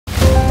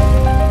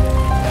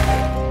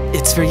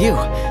It's for you.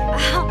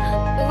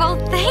 Well,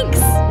 thanks.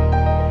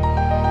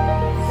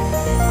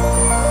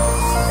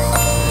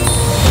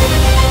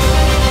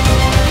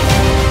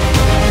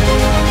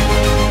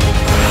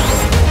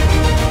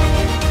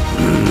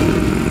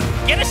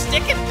 Get a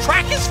stick and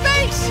crack his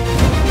face!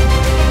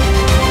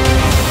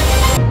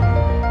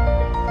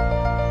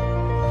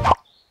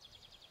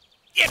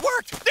 It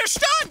worked! They're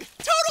stunned!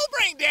 Total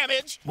brain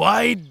damage!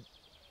 Why'd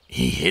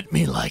he hit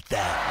me like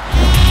that?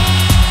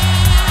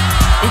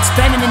 It's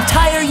been an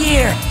entire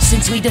year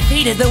since we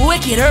defeated the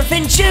wicked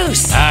Urfin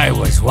Jus. I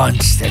was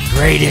once the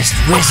greatest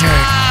wizard.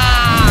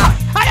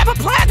 I have a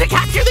plan to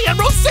capture the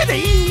Emerald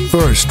City!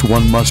 First,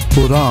 one must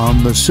put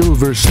on the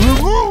silver slip.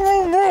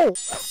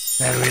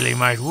 That really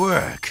might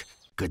work.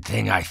 Good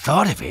thing I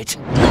thought of it.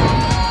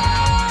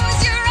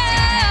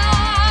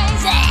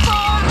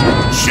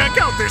 Check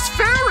out this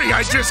fairy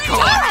I just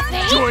caught!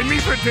 Dorothy! Join me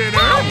for dinner!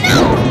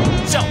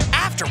 So,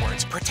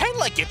 afterwards, pretend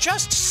like you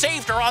just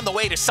saved her on the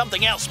way to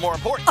something else more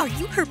important. Are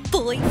you her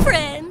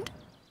boyfriend?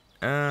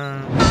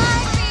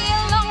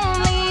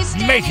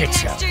 Make it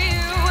so.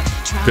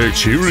 They're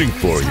cheering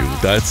for you.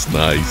 That's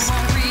nice.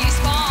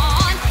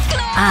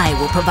 I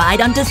will provide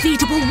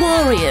undefeatable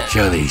warriors.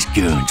 Show these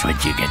goons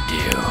what you can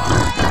do.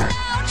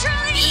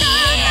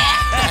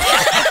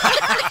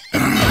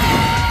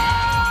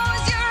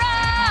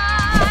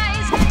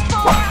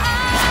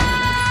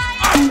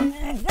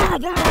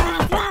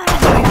 Yeah!